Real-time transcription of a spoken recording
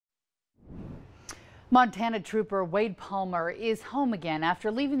Montana trooper Wade Palmer is home again after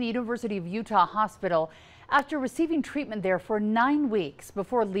leaving the University of Utah hospital after receiving treatment there for 9 weeks.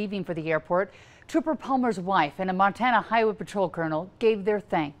 Before leaving for the airport, Trooper Palmer's wife and a Montana Highway Patrol colonel gave their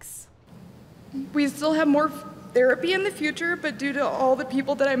thanks. We still have more therapy in the future, but due to all the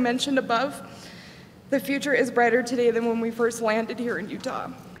people that I mentioned above, the future is brighter today than when we first landed here in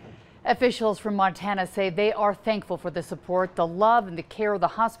Utah. Officials from Montana say they are thankful for the support, the love, and the care of the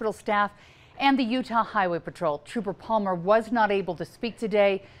hospital staff and the Utah Highway Patrol. Trooper Palmer was not able to speak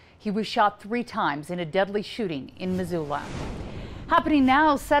today. He was shot 3 times in a deadly shooting in Missoula. Happening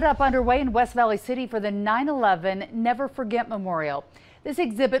now, setup underway in West Valley City for the 9/11 Never Forget Memorial. This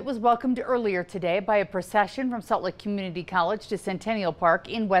exhibit was welcomed earlier today by a procession from Salt Lake Community College to Centennial Park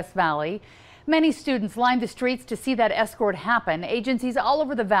in West Valley. Many students lined the streets to see that escort happen. Agencies all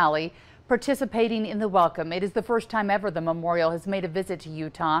over the valley participating in the welcome. It is the first time ever the memorial has made a visit to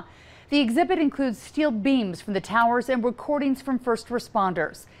Utah. The exhibit includes steel beams from the towers and recordings from first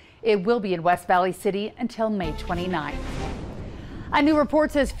responders. It will be in West Valley City until May 29th. A new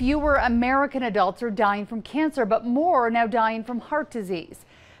report says fewer American adults are dying from cancer, but more are now dying from heart disease.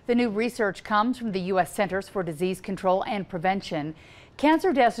 The new research comes from the U.S. Centers for Disease Control and Prevention.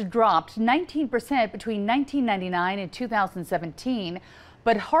 Cancer deaths dropped 19% between 1999 and 2017,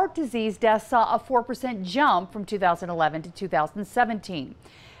 but heart disease deaths saw a 4% jump from 2011 to 2017.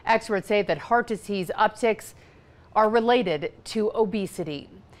 Experts say that heart disease upticks are related to obesity.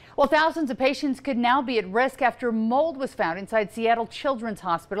 Well, thousands of patients could now be at risk after mold was found inside Seattle Children's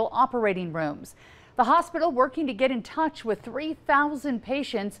Hospital operating rooms. The hospital working to get in touch with 3,000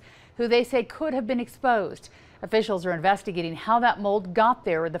 patients who they say could have been exposed. Officials are investigating how that mold got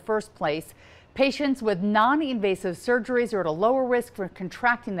there in the first place. Patients with non-invasive surgeries are at a lower risk for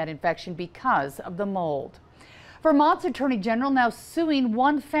contracting that infection because of the mold. Vermont's Attorney General now suing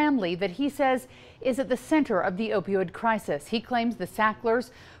one family that he says is at the center of the opioid crisis. He claims the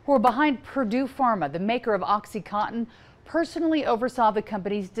Sacklers, who are behind Purdue Pharma, the maker of OxyContin, personally oversaw the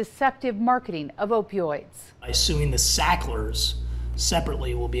company's deceptive marketing of opioids. By suing the Sacklers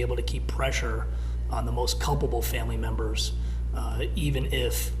separately, we'll be able to keep pressure on the most culpable family members, even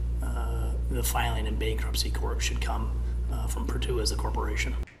if the filing in bankruptcy court should come from Purdue as a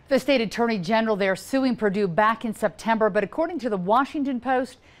corporation. The state attorney general there suing Purdue back in September, but according to the Washington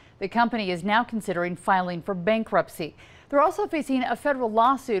Post, the company is now considering filing for bankruptcy. They're also facing a federal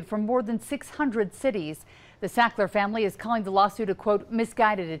lawsuit from more than 600 cities. The Sackler family is calling the lawsuit a, quote,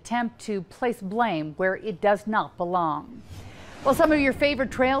 misguided attempt to place blame where it does not belong. Well, some of your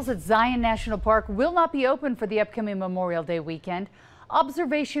favorite trails at Zion National Park will not be open for the upcoming Memorial Day weekend.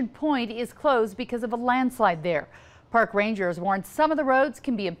 Observation Point is closed because of a landslide there. Park rangers warn some of the roads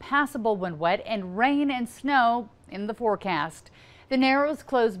can be impassable when wet and rain and snow in the forecast. The Narrows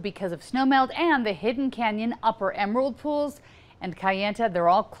closed because of snowmelt, and the Hidden Canyon Upper Emerald Pools and Kayenta, they're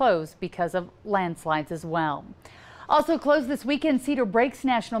all closed because of landslides as well. Also closed this weekend, Cedar Breaks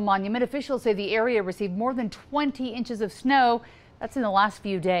National Monument. Officials say the area received more than 20 inches of snow. That's in the last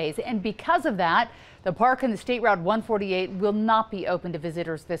few days. And because of that, the park and the State Route 148 will not be open to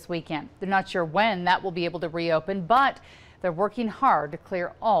visitors this weekend. They're not sure when that will be able to reopen, but they're working hard to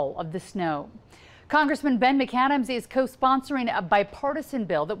clear all of the snow. Congressman Ben McAdams is co-sponsoring a bipartisan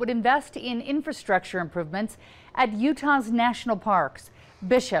bill that would invest in infrastructure improvements at Utah's national parks.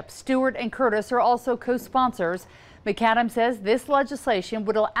 Bishop, Stewart, and Curtis are also co-sponsors. McAdams says this legislation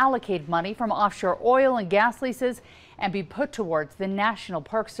would allocate money from offshore oil and gas leases and be put towards the National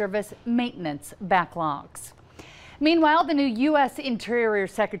Park Service maintenance backlogs. Meanwhile, the new U.S. Interior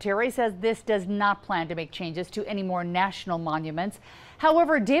Secretary says this does not plan to make changes to any more national monuments.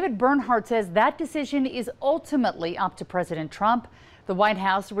 However, David Bernhardt says that decision is ultimately up to President Trump. The White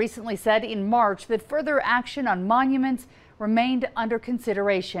House recently said in March that further action on monuments remained under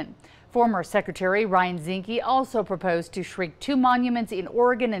consideration. Former Secretary Ryan Zinke also proposed to shrink 2 monuments in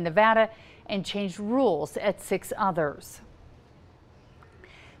Oregon and Nevada and changed rules at 6 others.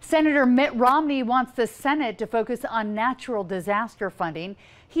 Senator Mitt Romney wants the Senate to focus on natural disaster funding.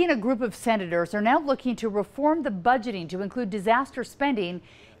 He and a group of senators are now looking to reform the budgeting to include disaster spending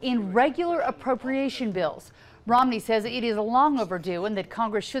in regular appropriation bills. Romney says it is long overdue and that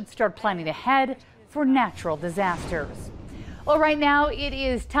Congress should start planning ahead for natural disasters. Well, right now it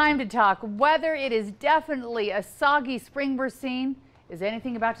is time to talk weather. It is definitely a soggy spring we're seeing. Is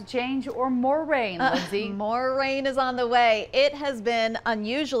anything about to change or more rain, Lindsay? More rain is on the way. It has been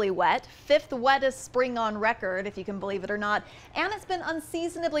unusually wet, 5th wettest spring on record, if you can believe it or not. And it's been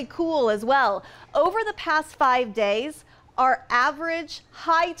unseasonably cool as well. Over the past 5 days, our average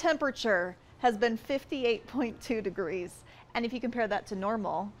high temperature has been 58.2 degrees. And if you compare that to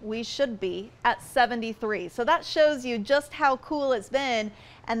normal, we should be at 73. So that shows you just how cool it's been,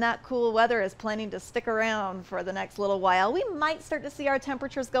 and that cool weather is planning to stick around for the next little while. We might start to see our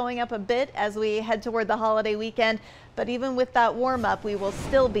temperatures going up a bit as we head toward the holiday weekend, but even with that warm up, we will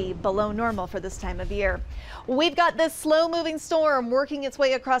still be below normal for this time of year. We've got this slow moving storm working its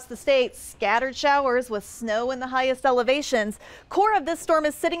way across the state. Scattered showers with snow in the highest elevations. Core of this storm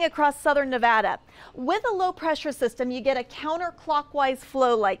is sitting across southern Nevada. With a low pressure system, you get a counterclockwise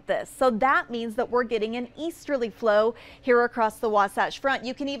flow like this. So that means that we're getting an easterly flow here across the Wasatch Front.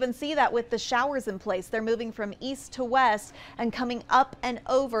 You can even see that with the showers in place. They're moving from east to west and coming up and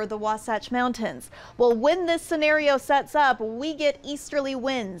over the Wasatch Mountains. Well, when this scenario sets up, we get easterly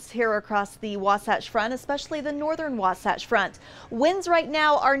winds here across the Wasatch Front, especially the northern Wasatch Front. Winds right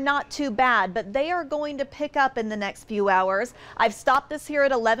now are not too bad, but they are going to pick up in the next few hours. I've stopped this here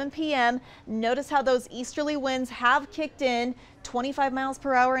at 11 p.m. Notice how those easterly winds have kicked in. 25 miles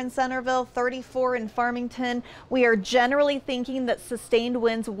per hour in Centerville, 34 in Farmington. We are generally thinking that sustained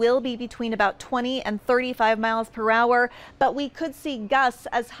winds will be between about 20 and 35 miles per hour, but we could see gusts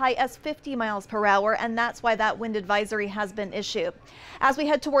as high as 50 miles per hour, and that's why that wind advisory has been issued. As we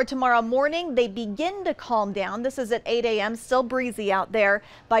head toward tomorrow morning, they begin to calm down. This is at 8 a.m., still breezy out there.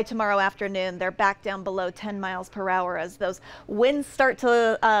 By tomorrow afternoon, they're back down below 10 miles per hour as those winds start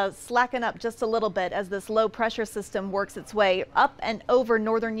to slacken up just a little bit as this low pressure system works its way up and over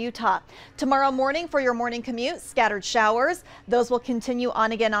northern Utah. Tomorrow morning for your morning commute, scattered showers. Those will continue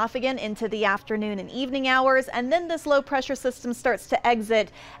on again, off again into the afternoon and evening hours. And then this low pressure system starts to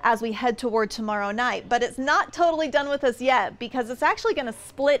exit as we head toward tomorrow night. But it's not totally done with us yet, because it's actually going to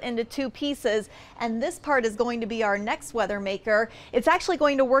split into two pieces. And this part is going to be our next weather maker. It's actually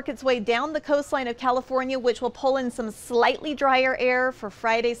going to work its way down the coastline of California, which will pull in some slightly drier air for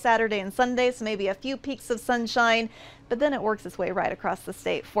Friday, Saturday, and Sunday. So maybe a few peaks of sunshine. But then it works its way right across the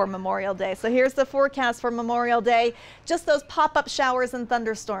state for Memorial Day. So here's the forecast for Memorial Day. Just those pop-up showers and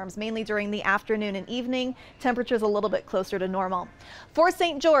thunderstorms, mainly during the afternoon and evening. Temperatures a little bit closer to normal. For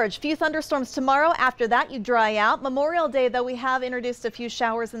St. George, few thunderstorms tomorrow. After that, you dry out. Memorial Day, though, we have introduced a few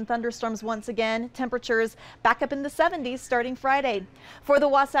showers and thunderstorms once again. Temperatures back up in the 70s starting Friday. For the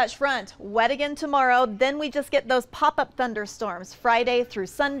Wasatch Front, wet again tomorrow. Then we just get those pop-up thunderstorms Friday through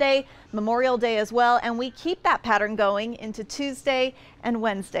Sunday, Memorial Day as well. And we keep that pattern going into Tuesday and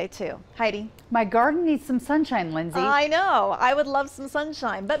Wednesday too. Heidi? My garden needs some sunshine, Lindsay. I know. I would love some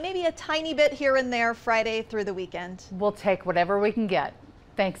sunshine, but maybe a tiny bit here and there Friday through the weekend. We'll take whatever we can get.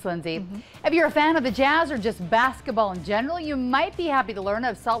 Thanks, Lindsay. If you're a fan of the Jazz or just basketball in general, you might be happy to learn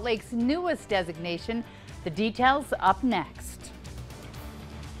of Salt Lake's newest designation. The details up next.